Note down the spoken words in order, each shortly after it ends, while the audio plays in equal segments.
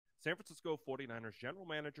San Francisco 49ers general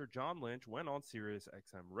manager John Lynch went on Sirius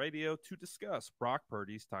XM radio to discuss Brock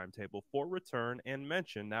Purdy's timetable for return and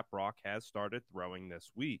mentioned that Brock has started throwing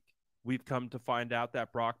this week. We've come to find out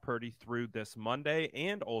that Brock Purdy threw this Monday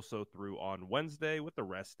and also threw on Wednesday with the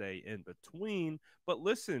rest day in between. But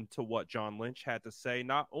listen to what John Lynch had to say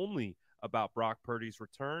not only about Brock Purdy's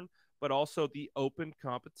return, but also the open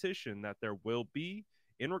competition that there will be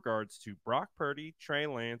in regards to Brock Purdy, Trey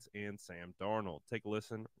Lance, and Sam Darnold. Take a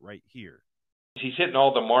listen right here. He's hitting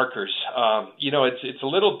all the markers. It's a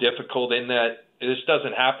little difficult in that this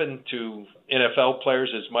doesn't happen to NFL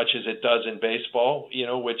players as much as it does in baseball,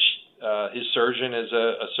 which his surgeon is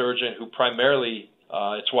a surgeon who primarily,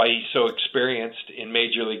 it's why he's so experienced in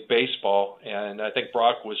Major League Baseball. And I think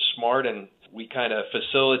Brock was smart, and we kind of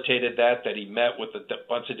facilitated that he met with a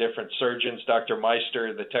bunch of different surgeons. Dr.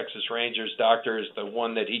 Meister, the Texas Rangers doctor, is the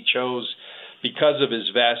one that he chose because of his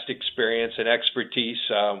vast experience and expertise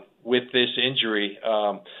with this injury.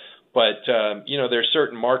 But there's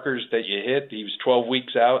certain markers that you hit. He was 12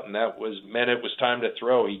 weeks out, and that meant it was time to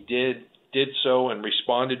throw. He did so and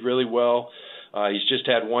responded really well. He's just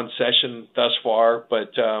had one session thus far,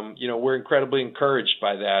 but we're incredibly encouraged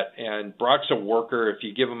by that. And Brock's a worker. If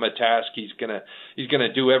you give him a task, he's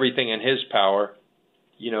gonna do everything in his power.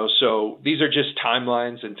 So these are just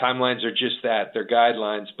timelines, and timelines are just that. They're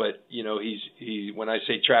guidelines. But he's when I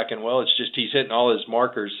say tracking well, it's just he's hitting all his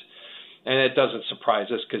markers, and it doesn't surprise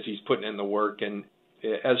us because he's putting in the work. And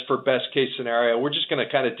as for best case scenario, we're just going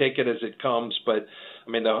to kind of take it as it comes. But I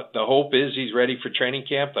mean, the hope is he's ready for training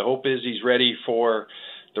camp. The hope is he's ready for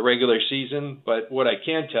the regular season. But what I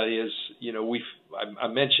can tell you is, I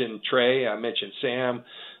mentioned Trey, I mentioned Sam.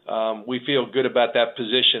 We feel good about that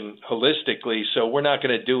position holistically. So we're not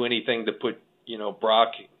going to do anything to put,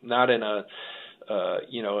 Brock not in a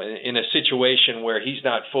situation where he's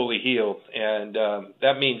not fully healed. And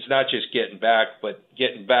that means not just getting back, but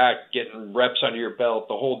getting reps under your belt,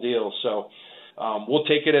 the whole deal. So we'll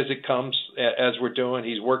take it as it comes, as we're doing.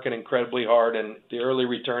 He's working incredibly hard, and the early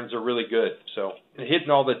returns are really good. So hitting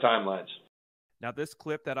all the timelines. Now, this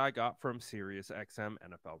clip that I got from Sirius XM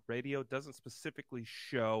NFL Radio doesn't specifically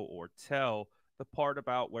show or tell the part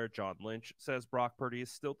about where John Lynch says Brock Purdy is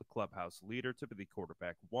still the clubhouse leader to be the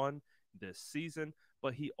quarterback one this season,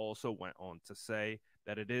 but he also went on to say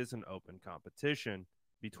that it is an open competition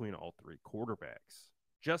between all three quarterbacks.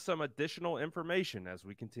 Just some additional information as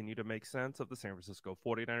we continue to make sense of the San Francisco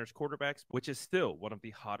 49ers quarterbacks, which is still one of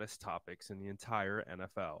the hottest topics in the entire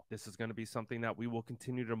NFL. This is going to be something that we will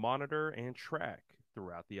continue to monitor and track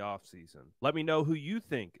throughout the offseason. Let me know who you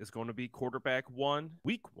think is going to be quarterback one,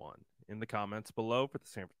 week one, in the comments below for the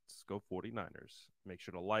San Francisco 49ers. Make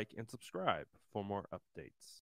sure to like and subscribe for more updates.